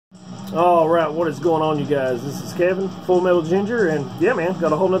Alright, what is going on, you guys? This is Kevin, Full Metal Ginger, and yeah, man,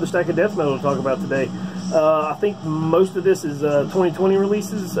 got a whole nother stack of death metal to talk about today. I think most of this is 2020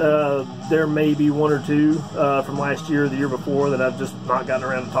 releases. There may be one or two from last year or the year before that I've just not gotten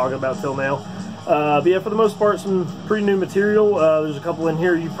around to talking about till now. But yeah, for the most part, some pretty new material. There's a couple in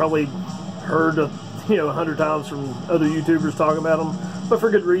here you've probably heard 100 times from other YouTubers talking about them, but for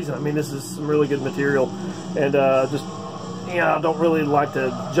good reason. I mean, this is some really good material, and just, I don't really like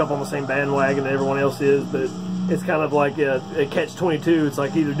to jump on the same bandwagon that everyone else is, but it's kind of like a catch-22. It's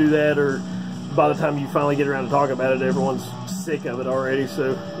like either do that, or by the time you finally get around to talk about it, everyone's sick of it already.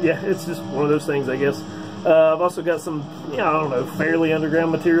 So yeah, it's just one of those things, I guess. I've also got some, I don't know, fairly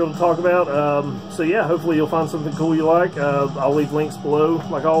underground material to talk about. So yeah, hopefully you'll find something cool you like. I'll leave links below,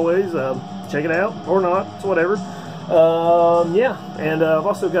 like always. Check it out, or not, it's whatever. Yeah, and I've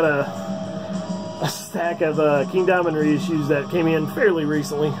also got a stack of King Diamond reissues that came in fairly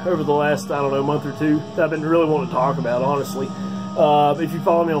recently, over the last, I don't know, month or two, that I've been really wanting to talk about, honestly. If you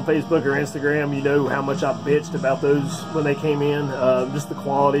follow me on Facebook or Instagram, you know how much I bitched about those when they came in, just the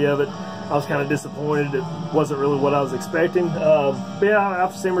quality of it. I was kind of disappointed. It wasn't really what I was expecting. But yeah,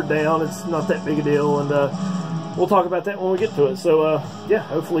 I've simmered down. It's not that big a deal, and we'll talk about that when we get to it. So yeah,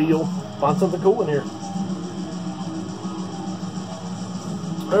 hopefully you'll find something cool in here.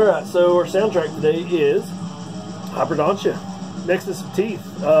 Alright, so our soundtrack today is Hyperdontia-Nexus of Teeth.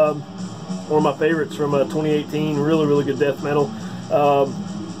 One of my favorites from 2018. Really good death metal.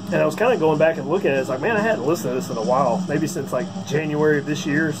 And I was kind of going back and looking at it. It's like, man, I hadn't listened to this in a while. Maybe since like January of this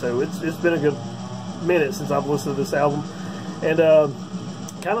year. So it's been a good minute since I've listened to this album. And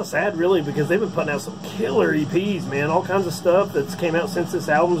kind of sad, really, because they've been putting out some killer EPs, man. All kinds of stuff that's came out since this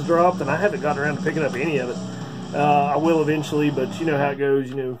album's dropped, and I haven't gotten around to picking up any of it. I will eventually, but you know how it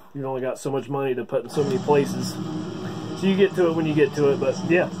goes. You've only got so much money to put in so many places. So you get to it when you get to it. But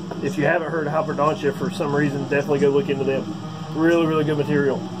yeah, if you haven't heard of Hyperdontia for some reason, definitely go look into them. Really good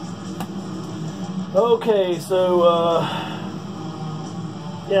material. Okay, so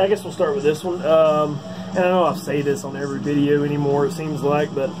yeah, I guess we'll start with this one. And I know I say this on every video anymore, it seems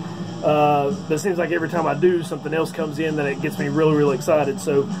like, but it seems like every time I do, something else comes in that it gets me really excited.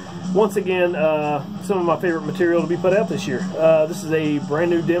 So once again, some of my favorite material to be put out this year. This is a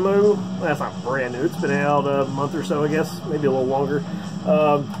brand new demo. Well, that's not brand new, it's been out a month or so, I guess, maybe a little longer.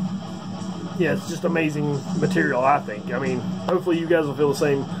 Yeah, it's just amazing material, I think. I mean, hopefully you guys will feel the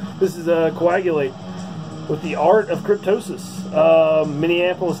same. This is Coagulate-The Art of Cryptosis.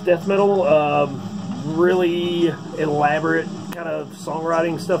 Minneapolis death metal. Really elaborate kind of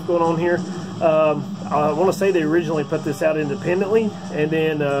songwriting stuff going on here. I want to say they originally put this out independently, and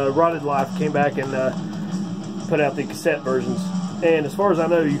then Rotted Life came back and put out the cassette versions. And as far as I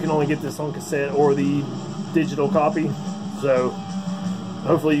know, you can only get this on cassette or the digital copy. So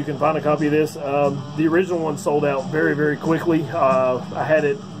hopefully you can find a copy of this. The original one sold out very quickly. I had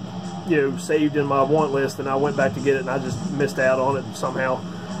it, saved in my want list, and I went back to get it, and I just missed out on it somehow.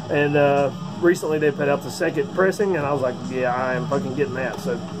 And recently they put out the second pressing, and I was like, yeah, I am fucking getting that.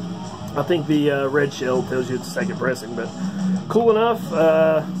 So I think the red shell tells you it's the second pressing, but cool enough.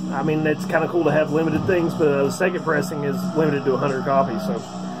 I mean, it's kind of cool to have limited things, but the second pressing is limited to 100 copies, so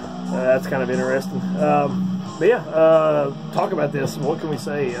that's kind of interesting. But yeah, talk about this. What can we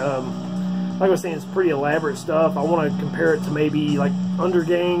say? Like I was saying, it's pretty elaborate stuff. I want to compare it to maybe like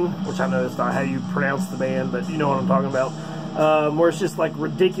Undergang, which I know that's not how you pronounce the band, but you know what I'm talking about. Where it's just like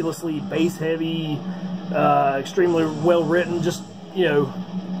ridiculously bass heavy, extremely well written, just,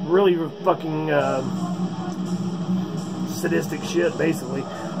 really fucking sadistic shit, basically.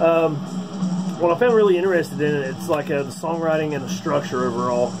 What I found really interested in it, it's like the songwriting and the structure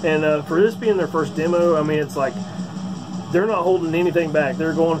overall. And for this being their first demo, I mean, it's like they're not holding anything back.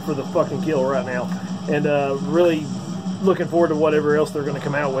 They're going for the fucking kill right now. And really looking forward to whatever else they're going to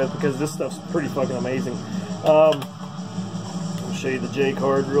come out with, because this stuff's pretty fucking amazing. I'll show you the J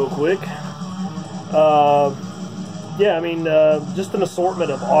card real quick. Yeah, I mean, just an assortment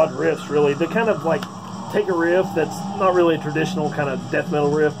of odd riffs, really. They kind of like take a riff that's not really a traditional kind of death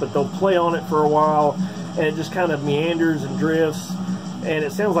metal riff, but they'll play on it for a while, and it just kind of meanders and drifts, and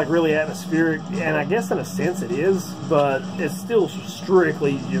it sounds like really atmospheric, and I guess in a sense it is, but it's still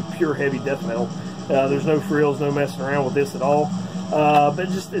strictly pure heavy death metal. There's no frills, no messing around with this at all. But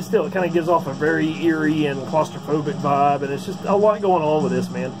it still kind of gives off a very eerie and claustrophobic vibe, and it's just a lot going on with this,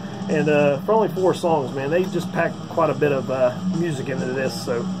 man. And for only 4 songs, man, they just packed quite a bit of music into this,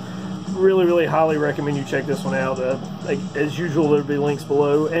 so really highly recommend you check this one out. As usual, there'll be links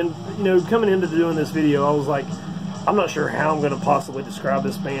below. And coming into doing this video, I was like, I'm not sure how I'm going to possibly describe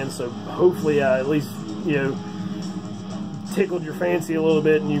this band, so hopefully I at least tickled your fancy a little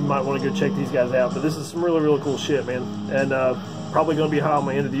bit, and you might want to go check these guys out. But this is some really, really cool shit, man, and probably going to be high on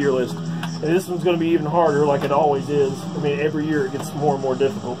my end of the year list. And this one's going to be even harder, like it always is. I mean, every year it gets more and more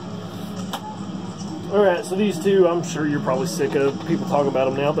difficult. Alright, so these two, I'm sure you're probably sick of people talking about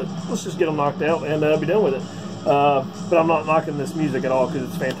them now, but let's just get them knocked out and be done with it. But I'm not knocking this music at all because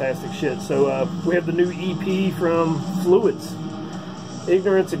it's fantastic shit. So we have the new EP from Fluids,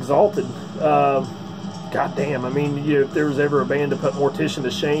 Ignorance Exalted. God damn, I mean, you know, if there was ever a band to put Mortician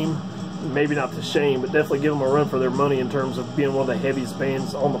to shame, maybe not to shame, but definitely give them a run for their money in terms of being one of the heaviest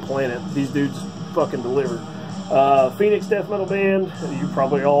bands on the planet. These dudes fucking deliver. Phoenix death metal band, you're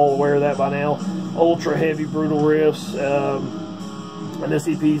probably all aware of that by now. Ultra heavy, brutal riffs, and this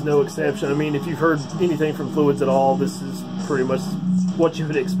EP is no exception. I mean, if you've heard anything from Fluids at all, this is pretty much what you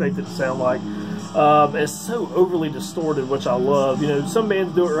would expect it to sound like. It's so overly distorted, which I love. You know, some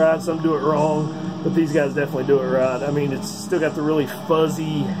bands do it right, some do it wrong, but these guys definitely do it right. I mean, it's still got the really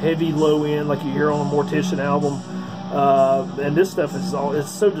fuzzy, heavy low end like you hear on a Mortician album. And this stuff is it's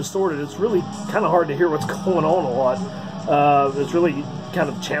so distorted, it's really kind of hard to hear what's going on a lot. It's really kind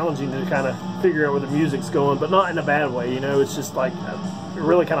of challenging to kind of figure out where the music's going, but not in a bad way, you know. It's just like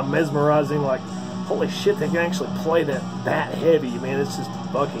really kind of mesmerizing, like, holy shit, they can actually play that heavy, man. It's just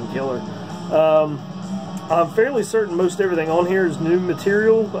fucking killer. I'm fairly certain most everything on here is new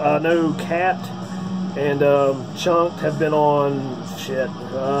material. I know Cat and Chunked have been on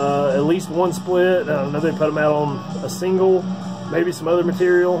at least one split. I know they put them out on a single, maybe some other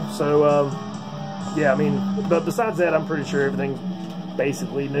material. So yeah, I mean, but besides that, I'm pretty sure everything's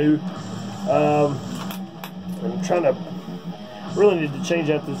basically new. I'm trying to really need to change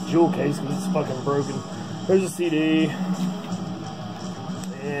out this jewel case because it's fucking broken. There's a CD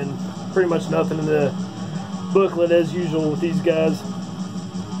and pretty much nothing in the booklet as usual with these guys.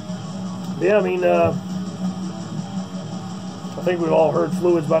 Yeah, I mean, I think we've all heard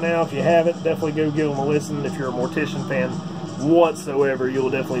Fluids by now. If you haven't, definitely go give them a listen. If you're a Mortician fan whatsoever, you'll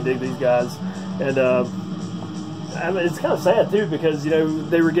definitely dig these guys. And I mean, it's kind of sad too, because, you know,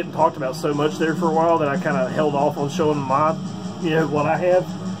 they were getting talked about so much there for a while that I kind of held off on showing my, you know, what I have.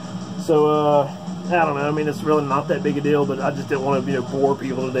 So I don't know, I mean, it's really not that big a deal, but I just didn't want to, you know, bore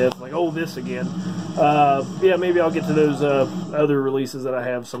people to death, like, oh, this again. Yeah, maybe I'll get to those other releases that I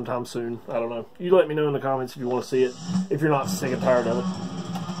have sometime soon. I don't know. You let me know in the comments if you want to see it, if you're not sick and tired of it.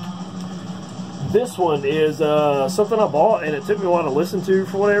 This one is something I bought, and it took me a while to listen to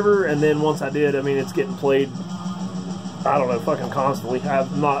for whatever, and then once I did, I mean, it's getting played, I don't know, fucking constantly.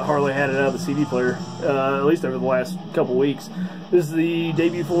 I've not hardly had it out of the CD player, at least over the last couple weeks. This is the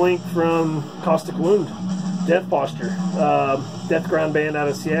debut full length from Caustic Wound, Death Posture, death grind band out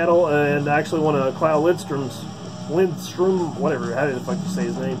of Seattle, and actually one of Kyle Lindstrom, whatever, how the fuck you say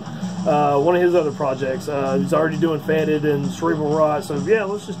his name, one of his other projects. He's already doing Fetid and Cerebral Rot, so yeah,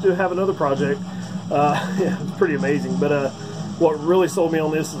 let's just have another project. Yeah, it's pretty amazing. But what really sold me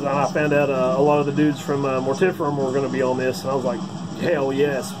on this is I found out a lot of the dudes from Mortiferum were going to be on this, and I was like, hell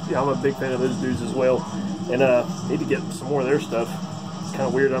yes. Yeah, I'm a big fan of those dudes as well, and need to get some more of their stuff. It's kind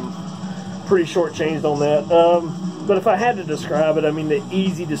of weird. I'm pretty shortchanged on that. But if I had to describe it, I mean, the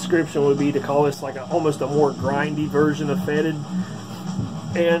easy description would be to call this like almost a more grindy version of Fetid.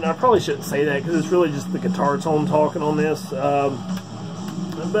 And I probably shouldn't say that because it's really just the guitar tone talking on this.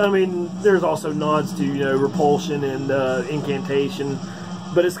 But I mean, there's also nods to, you know, Repulsion and Incantation.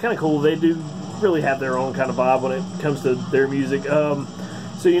 But it's kind of cool. They do really have their own kind of vibe when it comes to their music. So,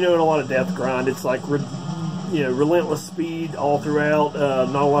 you know, in a lot of death grind, it's like, you know, relentless speed all throughout.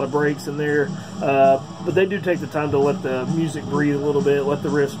 Not a lot of breaks in there. But they do take the time to let the music breathe a little bit, let the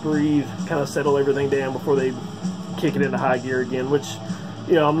riffs breathe, kind of settle everything down before they kick it into high gear again, which,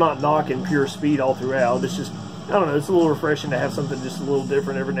 you know, I'm not knocking pure speed all throughout. It's just, I don't know, it's a little refreshing to have something just a little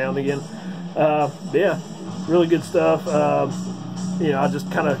different every now and again. Yeah, really good stuff. You know, I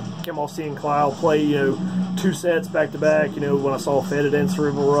just kind of came off seeing Kyle play, you know, 2 sets back to back, you know, when I saw Fetid and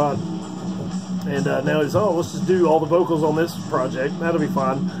Cerebral Rot. And now he's, oh, let's just do all the vocals on this project. That'll be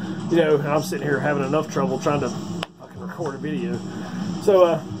fine. You know, I'm sitting here having enough trouble trying to fucking record a video.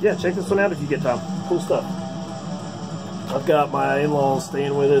 So, yeah, check this one out if you get time. Cool stuff. I've got my in-laws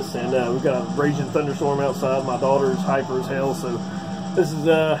staying with us, and we've got a raging thunderstorm outside. My daughter's hyper as hell, so this has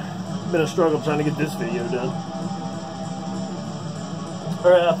been a struggle trying to get this video done.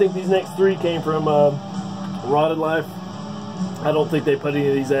 Alright, I think these next 3 came from Rotted Life. I don't think they put any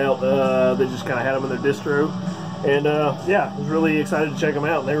of these out. They just kind of had them in their distro. And yeah, I was really excited to check them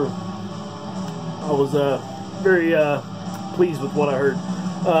out. I was very pleased with what I heard.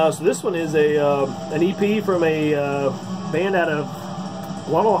 So this one is an EP from a band out of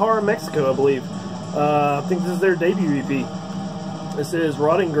Guadalajara, Mexico, I believe. I think this is their debut EP. This is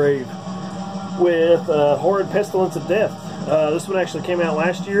Rotting Grave with Horrid Pestilence of Death. This one actually came out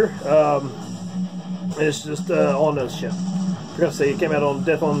last year. It's just on those shit. I forgot to say it came out on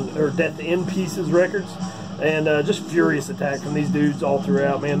Death in Pieces Records, and just furious attack from these dudes all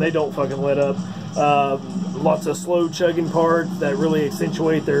throughout. Man, they don't fucking let up. Lots of slow chugging parts that really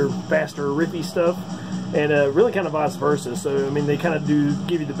accentuate their faster riffy stuff, and really kind of vice versa. So I mean, they kind of do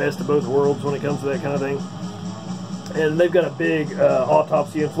give you the best of both worlds when it comes to that kind of thing. And they've got a big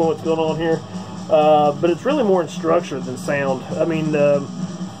autopsy influence going on here, but it's really more in structure than sound. I mean,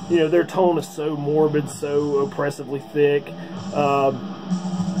 you know, their tone is so morbid, so oppressively thick.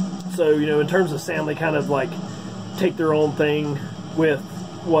 So, you know, in terms of sound, they kind of like take their own thing with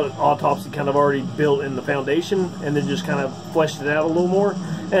what Autopsy kind of already built in the foundation, and then just kind of fleshed it out a little more.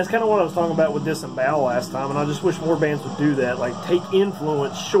 And it's kind of what I was talking about with Disembowel last time, and I just wish more bands would do that. Like, take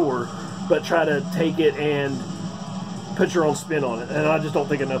influence, sure, but try to take it and put your own spin on it. And I just don't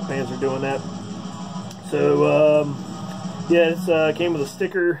think enough bands are doing that. So, yeah, it came with a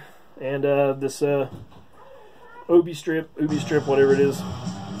sticker and this Obi strip, whatever it is.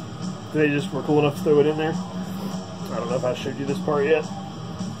 They just were cool enough to throw it in there. I don't know if I showed you this part yet.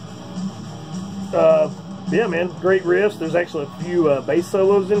 Yeah, man, great riffs. There's actually a few bass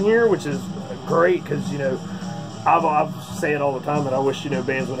solos in here, which is great because, you know, I say it all the time that I wish, you know,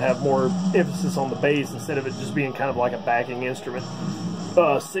 bands would have more emphasis on the bass instead of it just being kind of like a backing instrument.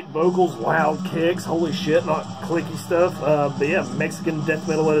 Sick vocals, loud kicks, holy shit, not clicky stuff. But yeah, Mexican death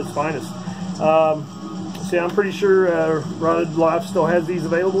metal at its finest. So yeah, I'm pretty sure Rotted Life still has these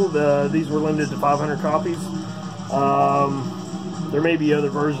available. These were limited to 500 copies. There may be other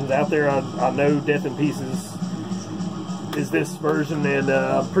versions out there. I know Death in Pieces is this version, and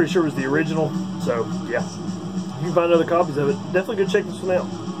I'm pretty sure it was the original. So yeah, you can find other copies of it. Definitely go check this one out.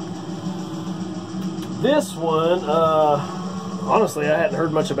 This one, honestly, I hadn't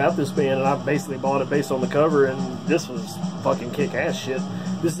heard much about this band, and I basically bought it based on the cover, and this was fucking kick-ass shit.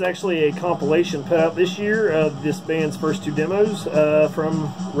 This is actually a compilation put out this year of this band's first two demos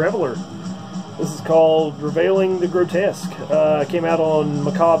from Reveler. This is called Revealing The Grotesque. Came out on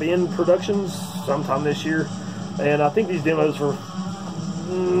Macabre Inn Productions sometime this year, and I think these demos were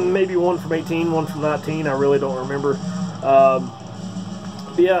maybe one from 18, one from 19. I really don't remember.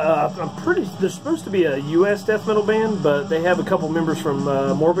 Yeah, I'm pretty. They're supposed to be a U.S. death metal band, but they have a couple members from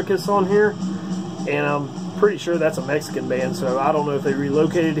Morbicus on here, and I'm pretty sure that's a Mexican band. So I don't know if they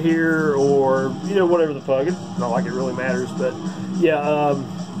relocated here or, you know, whatever the fuck. It's not like it really matters, but yeah.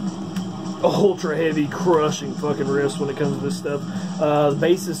 Ultra heavy, crushing fucking riffs when it comes to this stuff. The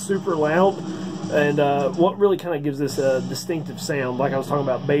bass is super loud, and what really kind of gives this a distinctive sound, like I was talking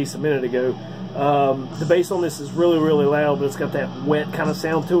about bass a minute ago, the bass on this is really, really loud, but it's got that wet kind of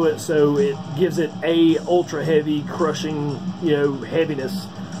sound to it, so it gives it a ultra heavy, crushing, you know, heaviness.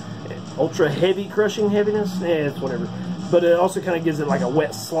 Ultra heavy, crushing heaviness? Eh, it's whatever. But it also kind of gives it like a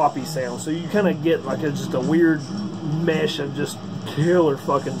wet, sloppy sound, so you kind of get like just a weird mesh of just killer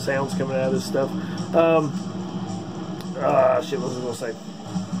fucking sounds coming out of this stuff. Shit, what was I gonna say?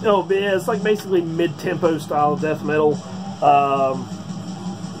 Oh, yeah, it's like basically mid-tempo style death metal.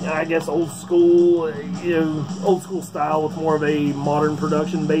 I guess old school, you know, old school style with more of a modern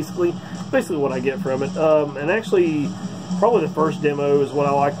production, basically. Basically what I get from it. And actually, probably the first demo is what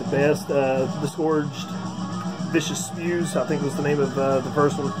I like the best. Disgorged Vicious Spews, I think was the name of the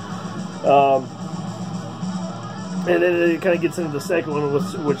first one. And then it kind of gets into the second one,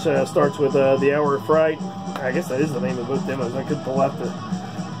 which starts with The Hour of Fright. I guess that is the name of both demos. I could pull out the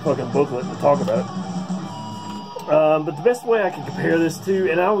fucking booklet and talk about it. But the best way I can compare this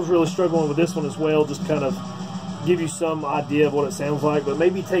to, and I was really struggling with this one as well, just kind of give you some idea of what it sounds like, but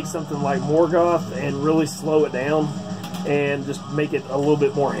maybe take something like Morgoth and really slow it down and just make it a little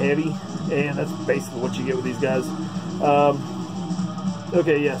bit more heavy. And that's basically what you get with these guys.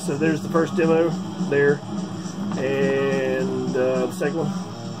 Okay, yeah, so there's the first demo there. And the second one.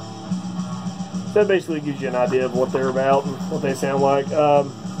 So that basically gives you an idea of what they're about and what they sound like.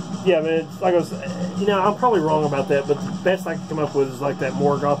 Yeah, I mean, it's like I was, you know, I'm probably wrong about that, but the best I can come up with is like that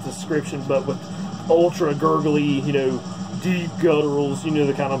Morgoth description, but with ultra gurgly, you know, deep gutturals, you know,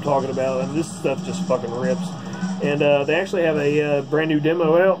 the kind I'm talking about. And this stuff just fucking rips. And they actually have a brand new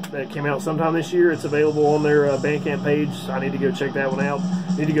demo out that came out sometime this year. It's available on their Bandcamp page. I need to go check that one out.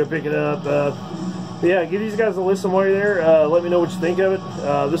 Need to go pick it up. But yeah, give these guys a listen while you're there. Let me know what you think of it.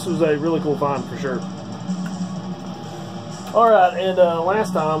 This was a really cool find for sure. Alright, and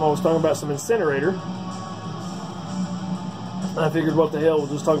last time I was talking about some Incinerator. I figured what the hell, we'll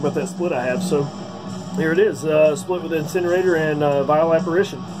just talk about that split I have. So here it is, split with Incinerator and Vile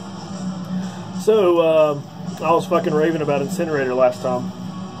Apparition. So I was fucking raving about Incinerator last time.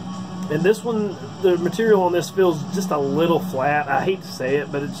 And this one, the material on this feels just a little flat. I hate to say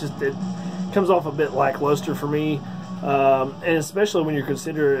it, but it comes off a bit lackluster for me. And especially when you're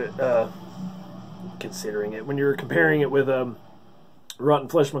when you're comparing it with Rotten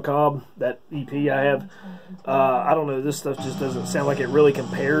Flesh Macabre, that EP I have. I don't know, this stuff just doesn't sound like it really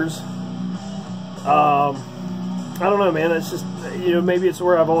compares. I don't know, man. It's just, you know, maybe it's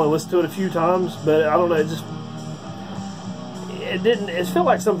where I've only listened to it a few times, but I don't know. It felt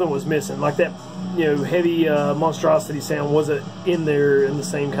like something was missing. Like that, you know, heavy monstrosity sound wasn't in there in the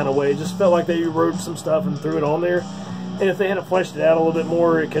same kind of way. It just felt like they wrote some stuff and threw it on there. And if they had fleshed it out a little bit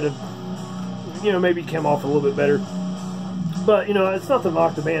more, it could have, you know, maybe come off a little bit better. But, you know, it's not to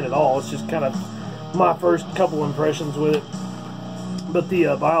knock the band at all. It's just kind of my first couple impressions with it. But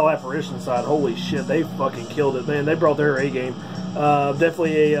the Vile Apparition side, holy shit, they fucking killed it, man. They brought their A game.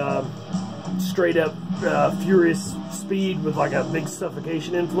 Definitely a straight up furious speed with like a big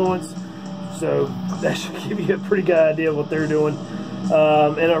suffocation influence. So that should give you a pretty good idea of what they're doing.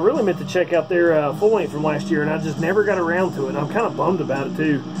 And I really meant to check out their full length from last year, and I just never got around to it. And I'm kind of bummed about it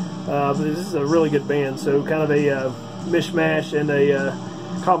too. But this is a really good band, so kind of a mishmash and a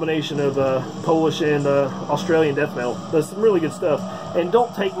combination of Polish and Australian death metal. That's some really good stuff. And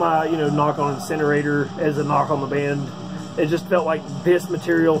don't take my, you know, knock on Incinerator as a knock on the band. It just felt like this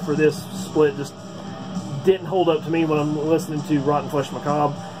material for this split just didn't hold up to me when I'm listening to Rotten Flesh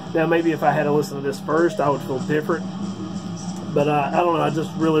Macabre. Now maybe if I had to listen to this first, I would feel different. But I don't know, I just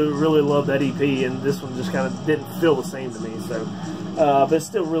really love that EP, and this one just kind of didn't feel the same to me. So, but it's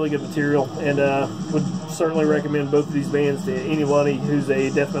still really good material, and would certainly recommend both of these bands to anybody who's a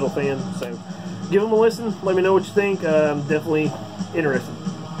death metal fan. So give them a listen, let me know what you think. I'm definitely interested.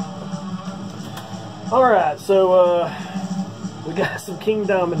 Alright, so we got some King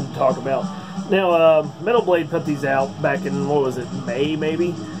Diamond to talk about. Now, Metal Blade put these out back in, what was it, May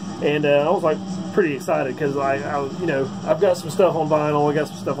maybe? And I was like pretty excited because I you know, I've got some stuff on vinyl, I got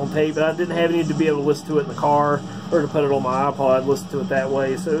some stuff on tape, but I didn't have any to be able to listen to it in the car or to put it on my iPod, listen to it that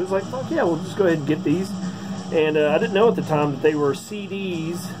way. So it was like, fuck yeah, we'll just go ahead and get these. And I didn't know at the time that they were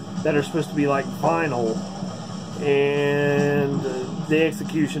CDs that are supposed to be like vinyl, and the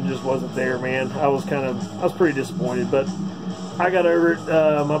execution just wasn't there, man. I was pretty disappointed, but I got over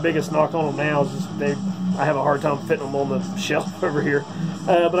it. My biggest knock on them now is just I have a hard time fitting them on the shelf over here.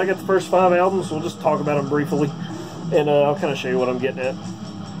 But I got the first 5 albums, so we'll just talk about them briefly, and I'll kind of show you what I'm getting at.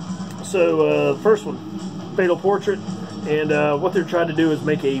 So, the first one, Fatal Portrait, and what they're trying to do is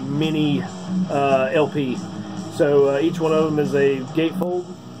make a mini LP. So, each one of them is a gatefold,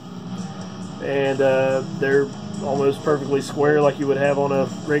 and they're almost perfectly square like you would have on a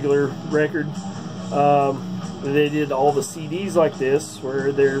regular record. They did all the CDs like this,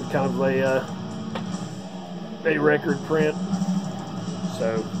 where they're kind of a record print.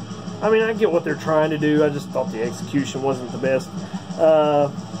 So, I mean, I get what they're trying to do. I just thought the execution wasn't the best.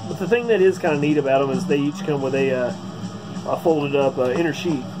 But the thing that is kind of neat about them is they each come with a folded up inner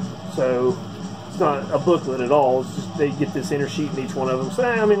sheet. So, it's not a booklet at all. It's just they get this inner sheet in each one of them. So,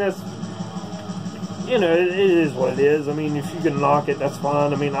 I mean, that's, you know, it is what it is. I mean, if you can knock it, that's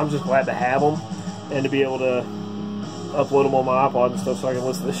fine. I mean, I'm just glad to have them and to be able to upload them on my iPod and stuff so I can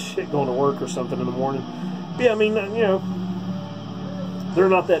listen to this shit going to work or something in the morning. But yeah, I mean, you know, they're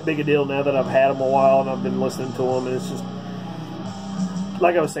not that big a deal now that I've had them a while and I've been listening to them, and it's just,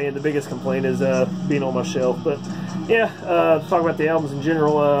 like I was saying, the biggest complaint is being on my shelf. But yeah, to talk about the albums in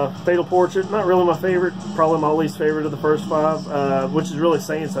general, Fatal Portrait, not really my favorite, probably my least favorite of the first 5, which is really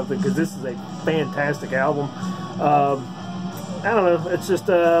saying something because this is a fantastic album. I don't know, it's just,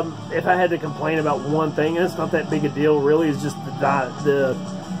 if I had to complain about one thing, and it's not that big a deal really, it's just the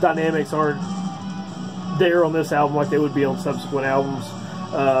dynamics aren't there on this album like they would be on subsequent albums.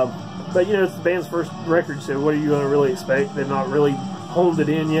 But you know, it's the band's first record, so what are you going to really expect? They've not really honed it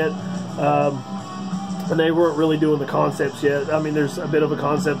in yet, and they weren't really doing the concepts yet. I mean, there's a bit of a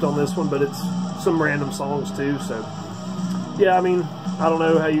concept on this one, but it's some random songs too. So yeah, I mean, I don't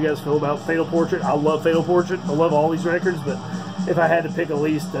know how you guys feel about Fatal Portrait. I love Fatal Portrait. I love all these records, but if I had to pick a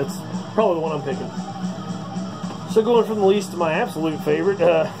least, that's probably the one I'm picking. So going from the least to my absolute favorite,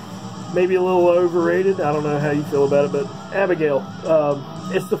 maybe a little overrated. I don't know how you feel about it, but Abigail.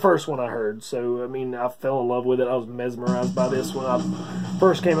 It's the first one I heard, so I mean, I fell in love with it. I was mesmerized by this when I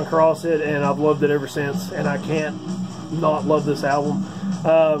first came across it, and I've loved it ever since, and I can't not love this album.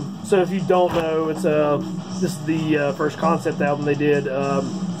 So if you don't know, it's this is the first concept album they did.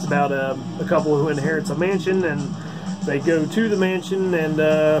 It's about a couple who inherits a mansion, and they go to the mansion, and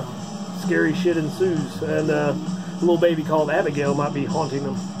scary shit ensues, and a little baby called Abigail might be haunting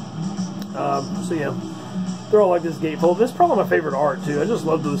them. So yeah, they're all like this gatefold. This is probably my favorite art too. I just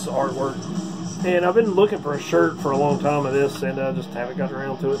love this artwork. And I've been looking for a shirt for a long time of this, and I just haven't gotten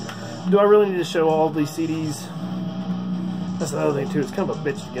around to it. Do I really need to show all these CDs? That's another thing too. It's kind of a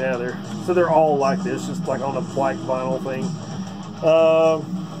bitch to get out of there. So they're all like this, just like on a black vinyl thing.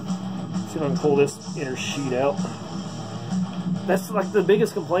 See if I can pull this inner sheet out. That's like the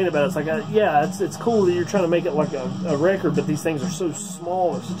biggest complaint about it. It's like, yeah, it's cool that you're trying to make it like a record, but these things are so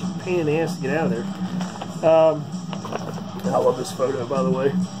small. It's such a pain in the ass to get out of there. I love this photo, by the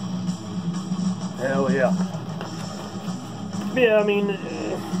way. Hell yeah. Yeah, I mean,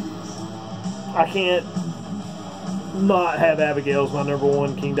 I can't not have Abigail as my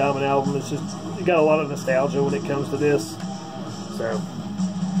 #1 King Diamond album. It's just, you got a lot of nostalgia when it comes to this. So,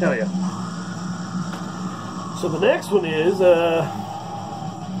 hell yeah. So the next one is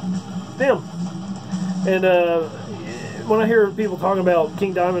them. And when I hear people talking about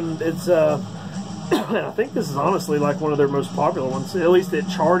King Diamond, it's I think this is honestly like one of their most popular ones. At least it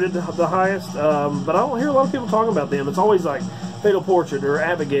charted the highest. But I don't hear a lot of people talking about them. It's always like Fatal Portrait or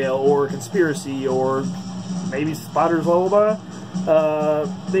Abigail or Conspiracy or maybe Spider's Lullaby.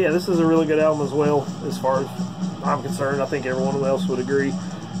 But yeah, this is a really good album as well, as far as I'm concerned. I think everyone else would agree.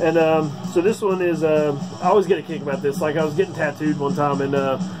 And so this one is, I always get a kick about this. Like, I was getting tattooed one time, and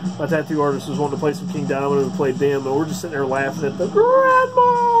my tattoo artist was wanting to play some King Diamond, and we played them, and we're just sitting there laughing at the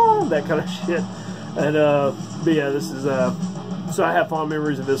grandma, that kind of shit. And but yeah, this is so I have fond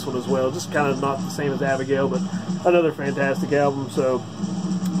memories of this one as well. Just kind of not the same as Abigail, but another fantastic album. So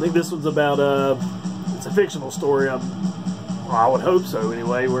I think this one's about it's a fictional story. I would hope so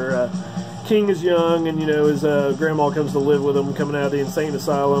anyway, where King is young, and you know, his grandma comes to live with him, coming out of the insane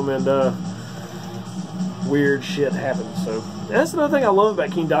asylum, and weird shit happens. So that's another thing I love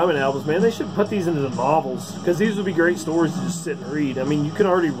about King Diamond albums, man. They should put these into the novels, because these would be great stories to just sit and read. I mean, you can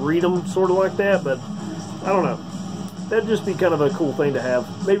already read them sort of like that, but I don't know. That'd just be kind of a cool thing to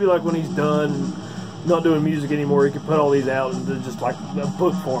have. Maybe like when he's done not doing music anymore, he could put all these out into just like a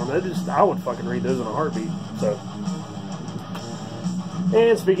book form. I would fucking read those in a heartbeat. So.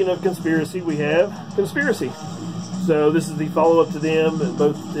 And speaking of Conspiracy, we have Conspiracy. So this is the follow-up to them,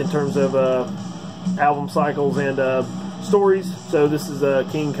 both in terms of album cycles and stories. So this is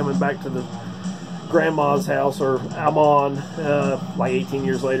King coming back to the grandma's house, or Amon, like 18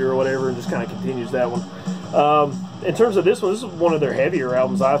 years later or whatever, and just kind of continues that one. In terms of this is one of their heavier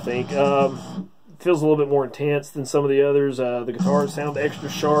albums, I think. Feels a little bit more intense than some of the others. The guitars sound extra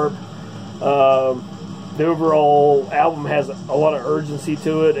sharp. The overall album has a lot of urgency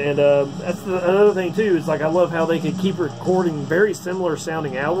to it, and that's another thing too, is like I love how they can keep recording very similar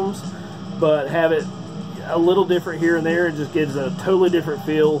sounding albums, but have it a little different here and there. It just gives a totally different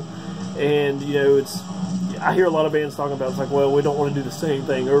feel. And you know, I hear a lot of bands talking about, it's like, well, we don't want to do the same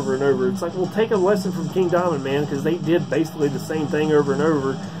thing over and over. It's like, well, take a lesson from King Diamond, man, because they did basically the same thing over and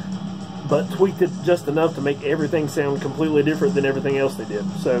over, but tweaked it just enough to make everything sound completely different than everything else they did.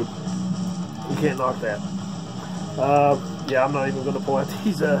 So you can't knock that. Yeah, I'm not even going to pull out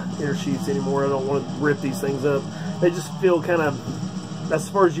these inner sheets anymore. I don't want to rip these things up. They just feel kind of, that's as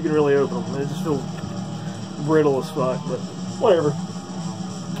far as you can really open them. They just feel brittle as fuck, but whatever.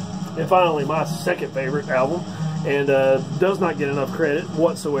 And finally, my second favorite album, and does not get enough credit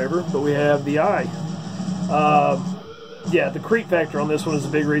whatsoever, but we have The Eye. Yeah, the creep factor on this one is a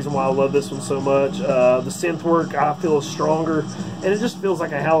big reason why I love this one so much. The synth work, I feel, is stronger, and it just feels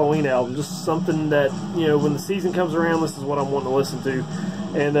like a Halloween album. Just something that, you know, when the season comes around, this is what I'm wanting to listen to.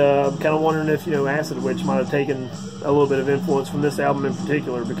 And I'm kind of wondering if, you know, Acid Witch might have taken a little bit of influence from this album in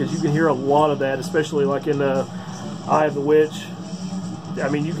particular, because you can hear a lot of that, especially like in Eye of the Witch. I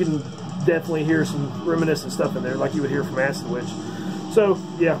mean, you can definitely hear some reminiscent stuff in there, like you would hear from Acid Witch. So,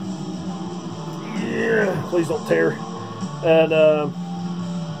 yeah. Yeah, please don't tear. And,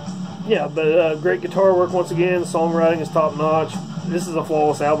 yeah, but great guitar work once again. Songwriting is top notch. This is a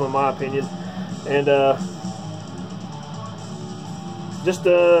flawless album in my opinion. And just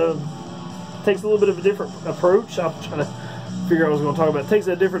takes a little bit of a different approach. I'm trying to figure out what I was going to talk about. It takes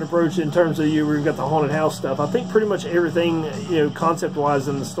a different approach in terms of we've got the haunted house stuff. I think pretty much everything, you know, concept-wise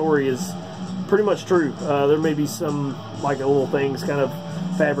in the story is pretty much true. There may be some, like, little things kind of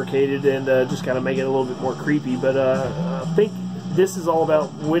fabricated and just kind of make it a little bit more creepy, but I think this is all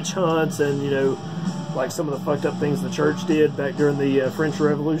about witch hunts and, you know, like some of the fucked up things the church did back during the French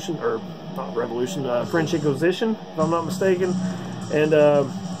Revolution, or not Revolution, French Inquisition, if I'm not mistaken. And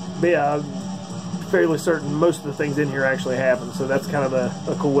but yeah, I'm fairly certain most of the things in here actually happened, so that's kind of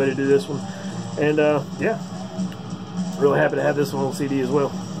a cool way to do this one. And yeah, really happy to have this one on CD as well.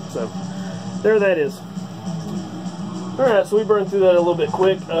 So there that is. Alright, so we burned through that a little bit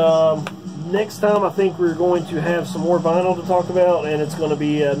quick. next time I think we're going to have some more vinyl to talk about, and it's going to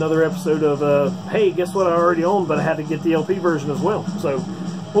be another episode of, hey, guess what I already own, but I had to get the LP version as well. So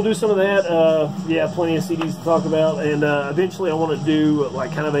we'll do some of that. Yeah, plenty of CDs to talk about, and eventually I want to do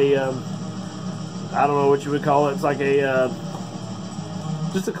like kind of a, I don't know what you would call it. It's like a,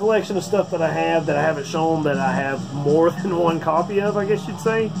 just a collection of stuff that I haven't shown, that I have more than one copy of, I guess you'd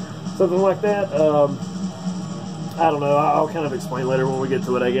say. Something like that. I don't know. I'll kind of explain later when we get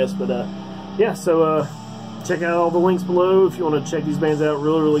to it, I guess. But yeah, so check out all the links below if you want to check these bands out.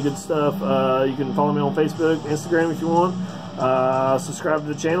 Really, really good stuff. You can follow me on Facebook, Instagram if you want. Subscribe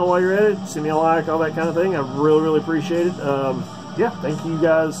to the channel while you're at it. Send me a like, all that kind of thing. I really, really appreciate it. Yeah, thank you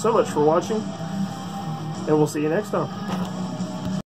guys so much for watching, and we'll see you next time.